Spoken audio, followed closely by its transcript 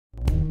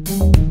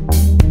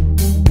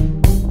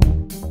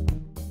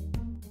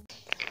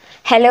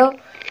Hello,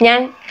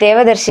 ഞാൻ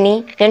Devadarsini.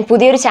 ഞാൻ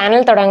പുതിയൊരു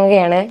ചാനൽ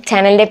തുടങ്ങുകയാണ്.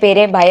 ചാനലിന്റെ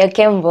പേര്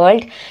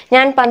Biochemworld.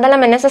 ഞാൻ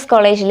പന്തളം NSS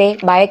കോളേജിലെ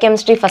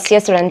ബയോകെമിസ്ട്രി ഫസ്റ്റ്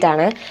ഇയർ സ്റ്റുഡന്റ്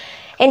ആണ്.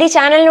 എൻ്റെ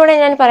ചാനലിലൂടെ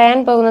ഞാൻ പറയാൻ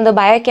പോകുന്നത്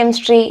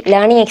biochemistry,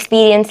 learning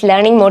experience,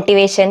 learning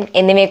motivation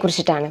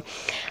എന്നിവയെക്കുറിച്ചിട്ടാണ്.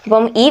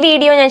 അപ്പം ഈ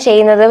വീഡിയോ ഞാൻ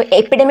ചെയ്യുന്നത്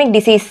എപ്പിഡമിക്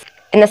ഡിസീസ്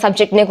എന്ന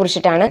സബ്ജക്റ്റിനെ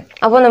കുറിച്ചിട്ടാണ്.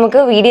 അപ്പോൾ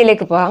നമുക്ക്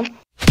വീഡിയോയിലേക്ക് പോകാം.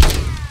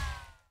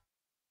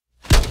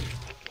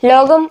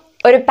 ലോകം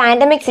ഒരു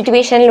പാൻഡമിക്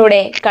സിറ്റുവേഷനിലൂടെ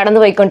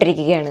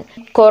കടന്നുപോയിക്കൊണ്ടിരിക്കുകയാണ്.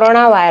 കൊറോണ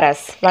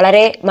വൈറസ്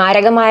വളരെ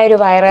മാരകമായ ഒരു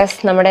വൈറസ്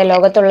നമ്മുടെ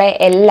ലോകത്തുള്ള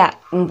എല്ലാ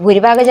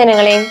ഭൂരിഭാഗ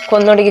ജനങ്ങളെയും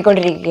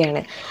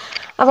കൊന്നൊടുക്കിക്കൊണ്ടിരിക്കുകയാണ്.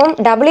 അപ്പം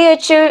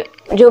WHO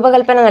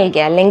രൂപകൽപ്പന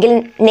നൽകിയ അല്ലെങ്കിൽ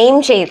നെയിം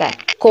ചെയ്ത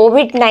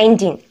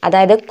COVID-19,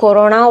 അതായത്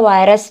കൊറോണ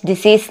വൈറസ്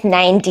ഡിസീസ്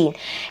 19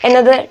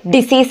 എന്നത്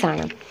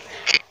ഡിസീസാണ്.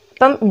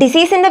 അപ്പം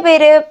ഡിസീസിൻ്റെ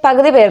പേര്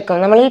പകുതി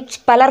പേർക്കും നമ്മളിൽ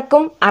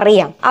പലർക്കും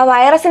അറിയാം. ആ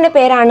വൈറസിൻ്റെ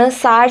പേരാണ്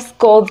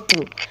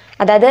SARS-CoV-2,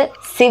 അതായത്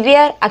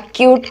severe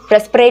acute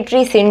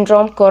respiratory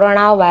syndrome corona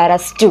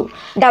virus 2.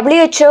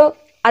 WHO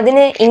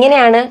അതിന്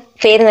ഇങ്ങനെയാണ്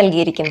പേര്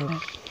നൽകിയിരിക്കുന്നത്.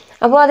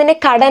 അപ്പോൾ അതിൻ്റെ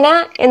ഘടന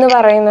എന്ന്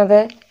പറയുന്നത്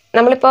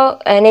നമ്മളിപ്പോൾ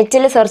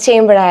നെറ്റിൽ സെർച്ച്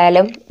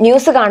ചെയ്യുമ്പോഴായാലും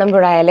ന്യൂസ്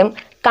കാണുമ്പോഴായാലും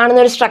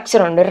കാണുന്നൊരു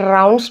സ്ട്രക്ചറുണ്ട്, ഒരു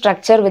റൗണ്ട്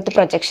സ്ട്രക്ചർ വിത്ത്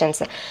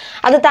പ്രൊജക്ഷൻസ്.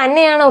 അത്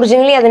തന്നെയാണ്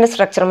ഒറിജിനലി അതിൻ്റെ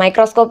സ്ട്രക്ചർ.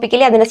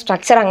 മൈക്രോസ്കോപ്പിക്കലി അതിൻ്റെ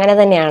സ്ട്രക്ചർ അങ്ങനെ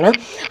തന്നെയാണ്.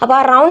 അപ്പോൾ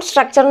ആ റൗണ്ട്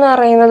സ്ട്രക്ചർ എന്ന്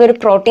പറയുന്നത് ഒരു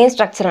പ്രോട്ടീൻ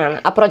സ്ട്രക്ചറാണ്.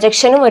 ആ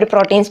പ്രൊജക്ഷനും ഒരു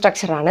പ്രോട്ടീൻ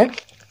സ്ട്രക്ചറാണ്.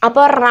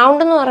 അപ്പോൾ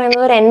റൗണ്ട് എന്ന്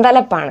പറയുന്നത് ഒരു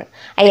എൻവലപ്പാണ്.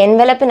 ആ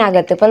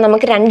എൻവലപ്പിനകത്ത് ഇപ്പം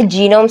നമുക്ക് 2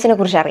 ജീനോംസിനെ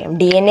കുറിച്ച് അറിയാം.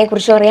 DNA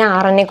കുറിച്ചും അറിയാം,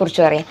 RNA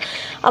കുറിച്ചും അറിയാം.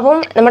 അപ്പം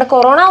നമ്മുടെ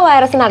കൊറോണ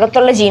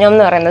വൈറസിനകത്തുള്ള ജീനോം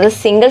എന്ന് പറയുന്നത്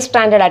സിംഗിൾ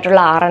സ്ട്രാൻഡഡ്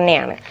ആയിട്ടുള്ള RNA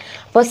ആണ്.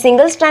 അപ്പോൾ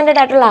സിംഗിൾ സ്ട്രാൻഡഡ്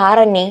ആയിട്ടുള്ള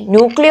RNA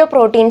ന്യൂക്ലിയോ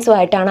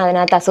പ്രോട്ടീൻസുമായിട്ടാണ്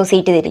അതിനകത്ത്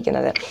അസോസിയേറ്റ്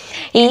ചെയ്തിരിക്കുന്നത്.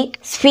 ഈ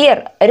സ്ഫിയർ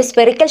ഒരു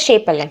സ്പെറിക്കൽ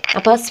ഷേപ്പ് അല്ലേ,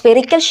 അപ്പോൾ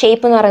സ്പെറിക്കൽ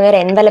ഷേപ്പ് എന്ന് പറയുന്ന ഒരു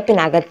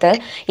എൻവലപ്പിനകത്ത്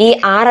ഈ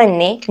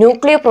RNA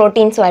ന്യൂക്ലിയോ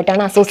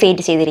പ്രോട്ടീൻസുമായിട്ടാണ്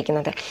അസോസിയേറ്റ്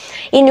ചെയ്തിരിക്കുന്നത്.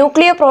 ഈ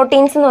ന്യൂക്ലിയോ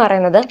പ്രോട്ടീൻസ് എന്ന്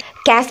പറയുന്നത്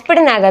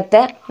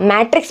കാസ്പിഡിനകത്ത്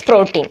മാട്രിക്സ്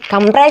പ്രോട്ടീൻ,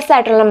 കംപ്രൈസ്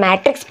ആയിട്ടുള്ള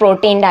മാട്രിക്സ്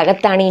പ്രോട്ടീൻ്റെ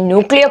അകത്താണ് ഈ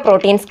ന്യൂക്ലിയോ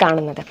പ്രോട്ടീൻസ്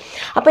കാണുന്നത്.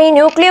 അപ്പോൾ ഈ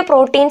ന്യൂക്ലിയോ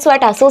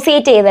പ്രോട്ടീൻസുമായിട്ട്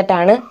അസോസിയേറ്റ്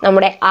ചെയ്തിട്ടാണ്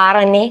നമ്മുടെ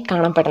RNA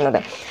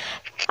കാണപ്പെടുന്നത്.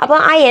 അപ്പോൾ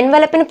ആ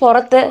എൻവലപ്പിന്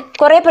പുറത്ത്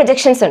കുറേ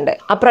പ്രൊജക്ഷൻസ് ഉണ്ട്.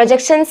 ആ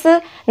പ്രൊജക്ഷൻസ്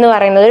എന്ന്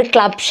പറയുന്നത് ഒരു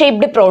ക്ലബ്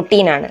ഷേപ്ഡ്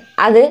പ്രോട്ടീനാണ്.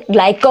 അത്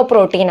ഗ്ലൈക്കോ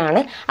പ്രോട്ടീനാണ്.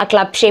 ആ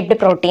ക്ലബ് ഷേപ്ഡ്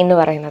പ്രോട്ടീൻ എന്ന്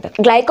പറയുന്നത്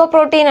ഗ്ലൈക്കോ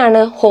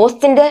പ്രോട്ടീനാണ്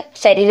ഹോസ്റ്റിൻ്റെ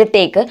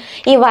ശരീരത്തേക്ക്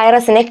ഈ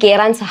വൈറസിനെ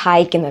കയറാൻ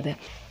സഹായിക്കുന്നത്.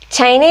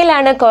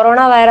 ചൈനയിലാണ്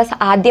കൊറോണ വൈറസ്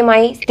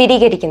ആദ്യമായി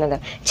സ്ഥിരീകരിക്കുന്നത്.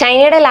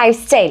 ചൈനയുടെ ലൈഫ്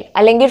സ്റ്റൈൽ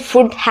അല്ലെങ്കിൽ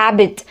ഫുഡ്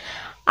ഹാബിറ്റ്,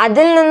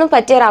 അതിൽ നിന്നും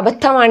പറ്റിയൊരു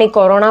അബദ്ധമാണ് ഈ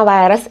കൊറോണ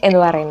വൈറസ്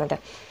എന്ന് പറയുന്നത്.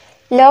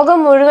 ലോകം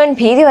മുഴുവൻ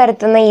ഭീതി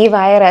വരുത്തുന്ന ഈ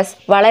വൈറസ്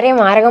വളരെ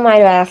മാരകമായ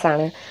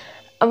വൈറസാണ്.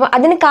 അപ്പോൾ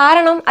അതിന്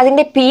കാരണം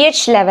അതിൻ്റെ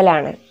pH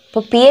ലെവലാണ്.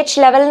 ഇപ്പോൾ pH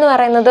ലെവൽ എന്ന്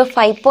പറയുന്നത്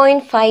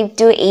 5.5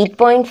 to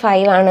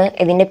 8.5 ആണ്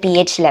ഇതിൻ്റെ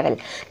pH ലെവൽ.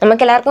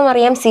 നമുക്കെല്ലാവർക്കും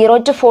അറിയാം 0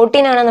 to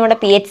 14 ആണ് നമ്മുടെ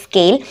pH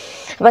സ്കെയിൽ.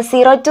 അപ്പോൾ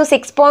 0 to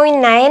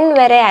 6.9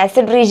 വരെ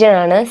ആസിഡ് റീജിയൻ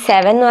ആണ്,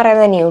 7 എന്ന്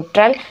പറയുന്നത്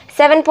ന്യൂട്രൽ,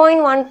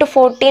 7.1 to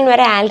 14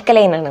 വരെ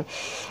ആൽക്കലൈൻ ആണ്.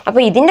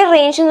 അപ്പോൾ ഇതിൻ്റെ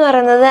റേഞ്ച് എന്ന്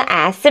പറയുന്നത്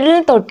ആസിഡിൽ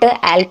തൊട്ട്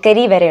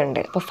ആൽക്കലി വരെ ഉണ്ട്.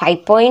 അപ്പോൾ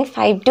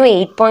 5.5 to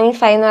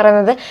 8.5 എന്ന്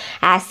പറയുന്നത്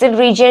acid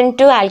region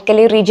to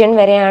alkali region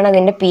വരെയാണ്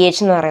അതിൻ്റെ pH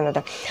എന്ന് പറയുന്നത്.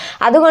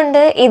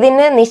 അതുകൊണ്ട്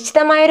ഇതിന്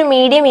നിശ്ചിതമായൊരു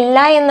മീഡിയം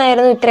ഇല്ല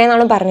എന്നായിരുന്നു ഇത്രയും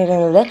നാളും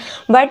പറഞ്ഞിരുന്നത്.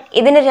 ബട്ട്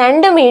ഇതിന്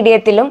 2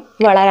 മീഡിയത്തിലും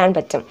വളരാൻ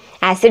പറ്റും.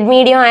 ആസിഡ്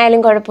മീഡിയം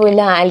ആയാലും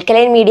കുഴപ്പമില്ല,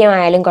 ആൽക്കലൈൻ മീഡിയം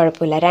ആയാലും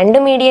കുഴപ്പമില്ല,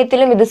 2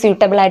 മീഡിയത്തിലും ഇത്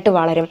സ്യൂട്ടബിൾ ആയിട്ട്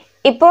വളരും.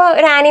 ഇപ്പോൾ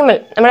ഒരു ആനിമൽ,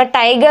 നമ്മുടെ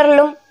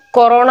ടൈഗറിലും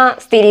കൊറോണ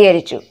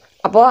സ്ഥിരീകരിച്ചു.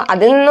 അപ്പോൾ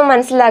അതിൽ നിന്നും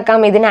മനസ്സിലാക്കാം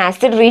ഇതിന്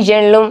ആസിഡ്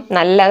റീജിയനിലും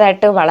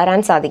നല്ലതായിട്ട് വളരാൻ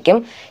സാധിക്കും.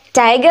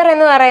 ടൈഗർ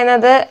എന്ന്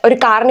പറയുന്നത് ഒരു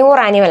കാർണിവോർ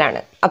ആനിമലാണ്.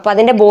 അപ്പോൾ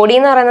അതിൻ്റെ ബോഡി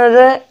എന്ന്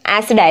പറയുന്നത്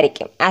ആസിഡ്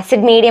ആയിരിക്കും,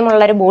 ആസിഡ് മീഡിയം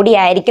ഉള്ളൊരു ബോഡി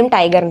ആയിരിക്കും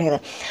ടൈഗറിൻ്റേത്.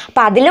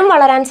 അപ്പോൾ അതിലും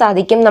വളരാൻ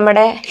സാധിക്കും.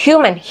 നമ്മുടെ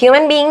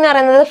ഹ്യൂമൻ ബീയിങ് എന്ന്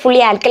പറയുന്നത്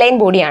ഫുള്ളി ആൽക്കലൈൻ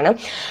ബോഡിയാണ്.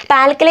 അപ്പോൾ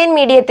ആൽക്കലൈൻ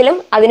മീഡിയത്തിലും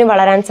അതിന്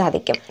വളരാൻ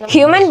സാധിക്കും.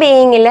 ഹ്യൂമൻ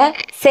ബീയിങ്ങിൽ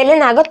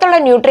സെല്ലിനകത്തുള്ള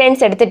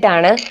ന്യൂട്രിയൻസ്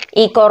എടുത്തിട്ടാണ്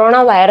ഈ കൊറോണ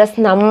വൈറസ്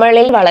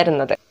നമ്മളിൽ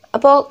വളരുന്നത്.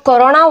 അപ്പോൾ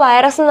കൊറോണ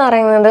വൈറസ് എന്ന്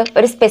പറയുന്നത്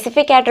ഒരു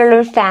സ്പെസിഫിക്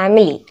ആയിട്ടുള്ളൊരു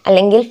ഫാമിലി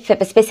അല്ലെങ്കിൽ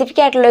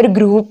സ്പെസിഫിക് ആയിട്ടുള്ള ഒരു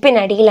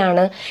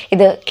ഗ്രൂപ്പിനടിയിലാണ്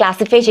ഇത്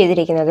ക്ലാസിഫൈ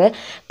ചെയ്തിരിക്കുന്നത്.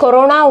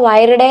 കൊറോണ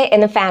വൈറിഡേ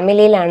എന്ന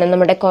ഫാമിലിയിലാണ്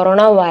നമ്മുടെ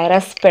കൊറോണ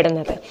വൈറസ്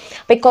പെടുന്നത്.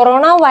 അപ്പോൾ ഈ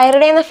കൊറോണ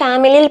വൈറിഡേ എന്ന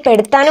ഫാമിലിയിൽ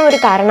പെടുത്താനും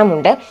ഒരു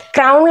കാരണമുണ്ട്.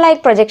 ക്രൗൺ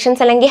ലൈക്ക്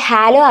പ്രൊജക്ഷൻസ് അല്ലെങ്കിൽ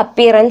ഹാലോ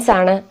അപ്പിയറൻസ്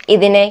ആണ്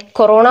ഇതിനെ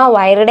കൊറോണ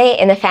വൈറിഡേ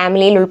എന്ന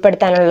ഫാമിലിയിൽ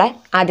ഉൾപ്പെടുത്താനുള്ള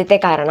ആദ്യത്തെ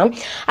കാരണം.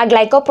 ആ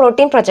ഗ്ലൈക്കോ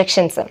പ്രോട്ടീൻ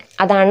പ്രൊജക്ഷൻസ്,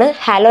 അതാണ്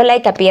ഹാലോ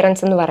ലൈക്ക്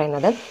അപ്പിയറൻസ് എന്ന്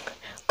പറയുന്നത്.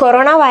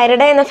 കൊറോണ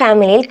വൈറിഡേ എന്ന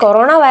ഫാമിലിയിൽ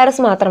കൊറോണ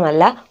വൈറസ്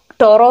മാത്രമല്ല,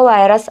 ടോറോ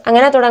വൈറസ്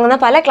അങ്ങനെ തുടങ്ങുന്ന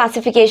പല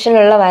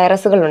ക്ലാസിഫിക്കേഷനിലുള്ള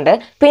വൈറസുകളുണ്ട്.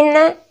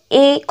 പിന്നെ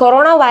ഈ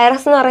കൊറോണ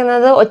വൈറസ് എന്ന്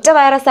പറയുന്നത് ഒറ്റ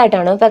വൈറസ്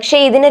ആയിട്ടാണ്, പക്ഷേ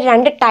ഇതിന്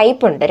 2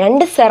 ടൈപ്പ് ഉണ്ട്,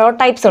 2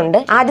 സെറോടൈപ്സ് ഉണ്ട്.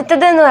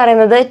 ആദ്യത്തേത് എന്ന്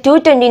പറയുന്നത്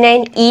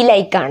 229E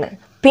ലൈക്ക് ആണ്,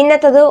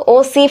 പിന്നത്തത്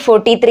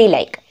OC43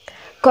 ലൈക്ക്.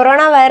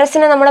 കൊറോണ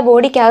വൈറസിനെ നമ്മുടെ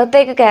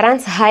ബോഡിക്കകത്തേക്ക് കയറാൻ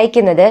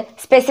സഹായിക്കുന്നത്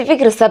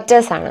സ്പെസിഫിക്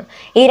റിസപ്റ്റേഴ്സ് ആണ്.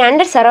 ഈ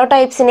 2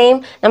 സെറോടൈപ്സിനെയും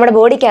നമ്മുടെ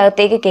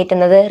ബോഡിക്കകത്തേക്ക്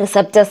കയറ്റുന്നത്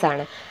റിസപ്റ്റേഴ്സ്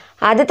ആണ്.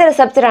 ആദ്യത്തെ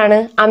റിസപ്റ്ററാണ്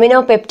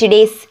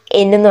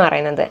Aminopeptidase-N എന്ന്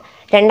പറയുന്നത്.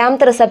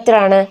 രണ്ടാമത്തെ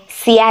റിസപ്റ്ററാണ്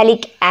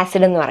സിയാലിക്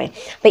ആസിഡ് എന്ന് പറയും.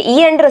 അപ്പോൾ ഈ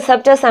 2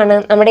 റിസപ്റ്റേഴ്സാണ്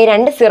നമ്മുടെ ഈ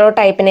 2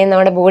 സെറോടൈപ്പിനെയും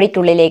നമ്മുടെ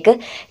ബോഡിക്കുള്ളിലേക്ക്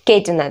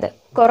കയറ്റുന്നത്.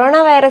 കൊറോണ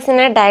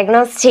വൈറസിനെ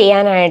ഡയഗ്നോസ്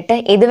ചെയ്യാനായിട്ട്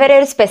ഇതുവരെ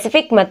ഒരു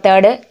സ്പെസിഫിക്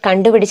മെത്തേഡ്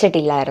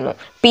കണ്ടുപിടിച്ചിട്ടില്ലായിരുന്നു.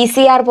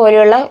 PCR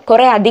പോലെയുള്ള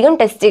കുറേ അധികം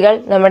ടെസ്റ്റുകൾ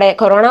നമ്മുടെ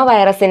കൊറോണ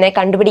വൈറസിനെ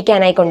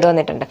കണ്ടുപിടിക്കാനായി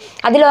കൊണ്ടുവന്നിട്ടുണ്ട്.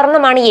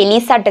 അതിലൊരെണ്ണമാണ്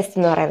എലീസ ടെസ്റ്റ്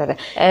എന്ന് പറയുന്നത്.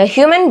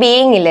 ഹ്യൂമൻ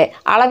ബീയിങ്ങിൽ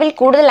അളവിൽ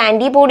കൂടുതൽ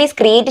ആൻറ്റിബോഡീസ്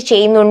ക്രിയേറ്റ്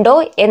ചെയ്യുന്നുണ്ടോ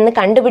എന്ന്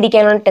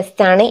കണ്ടുപിടിക്കാനുള്ള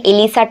ടെസ്റ്റാണ്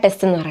എലീസ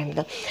ടെസ്റ്റ് എന്ന്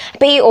പറയുന്നത്.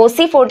 അപ്പോൾ ഈ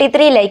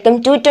OC43 ലൈക്കും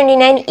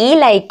 229E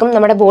ലൈക്കും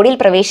നമ്മുടെ ബോഡിയിൽ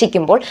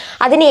പ്രവേശിക്കുമ്പോൾ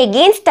അതിന്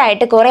എഗെയിൻസ്റ്റ്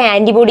ആയിട്ട് കുറേ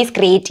ആൻറ്റിബോഡീസ്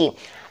ക്രിയേറ്റ് ചെയ്യും.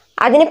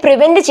 അതിനെ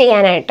പ്രിവെൻറ്റ്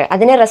ചെയ്യാനായിട്ട്,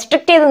 അതിനെ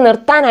റെസ്ട്രിക്റ്റ് ചെയ്ത്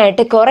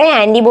നിർത്താനായിട്ട് കുറേ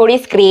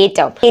ആൻറ്റിബോഡീസ് ക്രിയേറ്റ്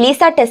ആവും.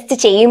 എലീസ ടെസ്റ്റ്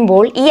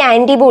ചെയ്യുമ്പോൾ ഈ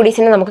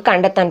ആൻറ്റിബോഡീസിനെ നമുക്ക്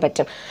കണ്ടെത്താൻ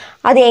പറ്റും.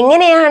 അത്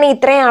എങ്ങനെയാണ്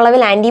ഇത്രയും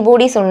അളവിൽ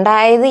ആൻറ്റിബോഡീസ്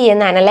ഉണ്ടായത്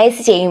എന്ന് അനലൈസ്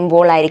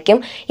ചെയ്യുമ്പോഴായിരിക്കും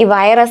ഈ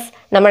വൈറസ്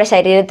നമ്മുടെ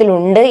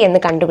ശരീരത്തിലുണ്ട്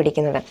എന്ന്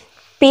കണ്ടുപിടിക്കുന്നത്.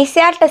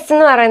 PCR ടെസ്റ്റ്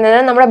എന്ന് പറയുന്നത്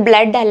നമ്മുടെ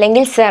ബ്ലഡ്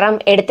അല്ലെങ്കിൽ സെറം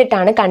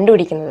എടുത്തിട്ടാണ്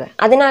കണ്ടുപിടിക്കുന്നത്.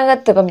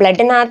 അതിനകത്ത് ഇപ്പോൾ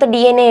ബ്ലഡിനകത്ത്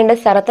DNA ഉണ്ട്,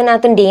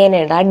 സെറത്തിനകത്തും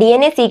DNA ഉണ്ട്. ആ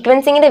DNA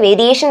സീക്വൻസിങ്ങിൻ്റെ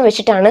വേരിയേഷൻ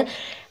വെച്ചിട്ടാണ്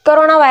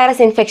കൊറോണ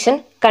വൈറസ് ഇൻഫെക്ഷൻ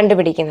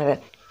കണ്ടുപിടിക്കുന്നത്.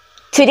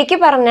 ചുരുക്കി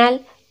പറഞ്ഞാൽ,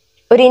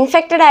 ഒരു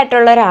ഇൻഫെക്റ്റഡ്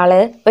ആയിട്ടുള്ള ഒരാൾ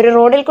ഒരു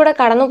റോഡിൽ കൂടെ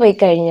കടന്നു പോയി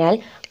കഴിഞ്ഞാൽ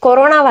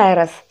കൊറോണ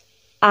വൈറസ്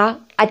ആ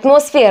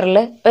അറ്റ്മോസ്ഫിയറിൽ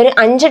ഒരു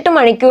 5-8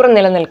 മണിക്കൂർ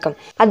നിലനിൽക്കും.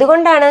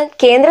 അതുകൊണ്ടാണ്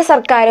കേന്ദ്ര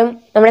സർക്കാരും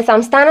നമ്മുടെ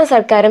സംസ്ഥാന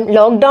സർക്കാരും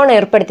ലോക്ക്ഡൗൺ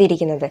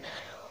ഏർപ്പെടുത്തിയിരിക്കുന്നത്.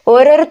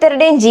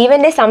 ഓരോരുത്തരുടെയും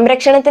ജീവന്റെ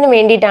സംരക്ഷണത്തിന്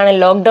വേണ്ടിയിട്ടാണ്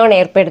ലോക്ക്ഡൗൺ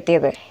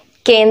ഏർപ്പെടുത്തിയത്.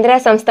 കേന്ദ്ര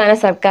സംസ്ഥാന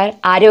സർക്കാർ,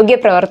 ആരോഗ്യ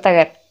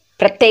പ്രവർത്തകർ,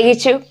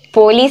 പ്രത്യേകിച്ചു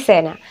പോലീസ്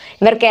സേന,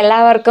 ഇവർക്ക്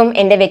എല്ലാവർക്കും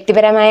എൻ്റെ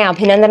വ്യക്തിപരമായ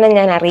അഭിനന്ദനം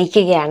ഞാൻ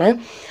അറിയിക്കുകയാണ്.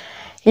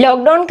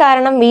 ലോക്ക്ഡൗൺ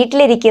കാരണം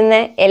വീട്ടിലിരിക്കുന്ന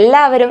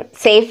എല്ലാവരും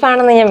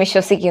സേഫാണെന്ന് ഞാൻ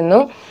വിശ്വസിക്കുന്നു.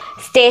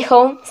 Stay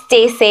home, stay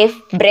safe,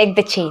 break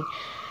the chain.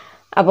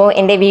 അപ്പോൾ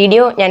എൻ്റെ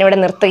വീഡിയോ ഞാനിവിടെ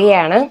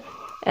നിർത്തുകയാണ്.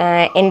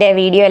 എൻ്റെ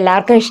വീഡിയോ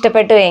എല്ലാവർക്കും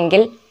ഇഷ്ടപ്പെട്ടു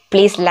എങ്കിൽ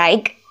പ്ലീസ്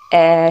ലൈക്ക്,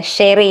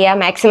 ഷെയർ ചെയ്യുക,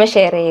 മാക്സിമം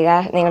ഷെയർ ചെയ്യുക,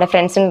 നിങ്ങളുടെ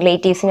ഫ്രണ്ട്സിനും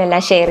റിലേറ്റീവ്സിനും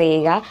എല്ലാം ഷെയർ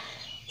ചെയ്യുക.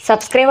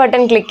 സബ്സ്ക്രൈബ്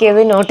ബട്ടൺ ക്ലിക്ക്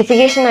ചെയ്ത്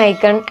നോട്ടിഫിക്കേഷൻ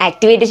ഐക്കൺ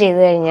ആക്ടിവേറ്റ്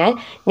ചെയ്ത് കഴിഞ്ഞാൽ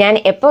ഞാൻ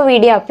എപ്പോൾ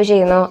വീഡിയോ അപ്ലോഡ്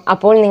ചെയ്യുന്നോ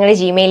അപ്പോൾ നിങ്ങളുടെ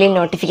ജിമെയിലിൽ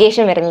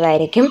നോട്ടിഫിക്കേഷൻ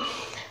വരുന്നതായിരിക്കും.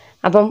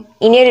 അപ്പം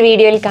ഇനിയൊരു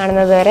വീഡിയോയിൽ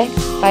കാണുന്നത് വരെ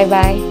ബൈ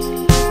ബൈ.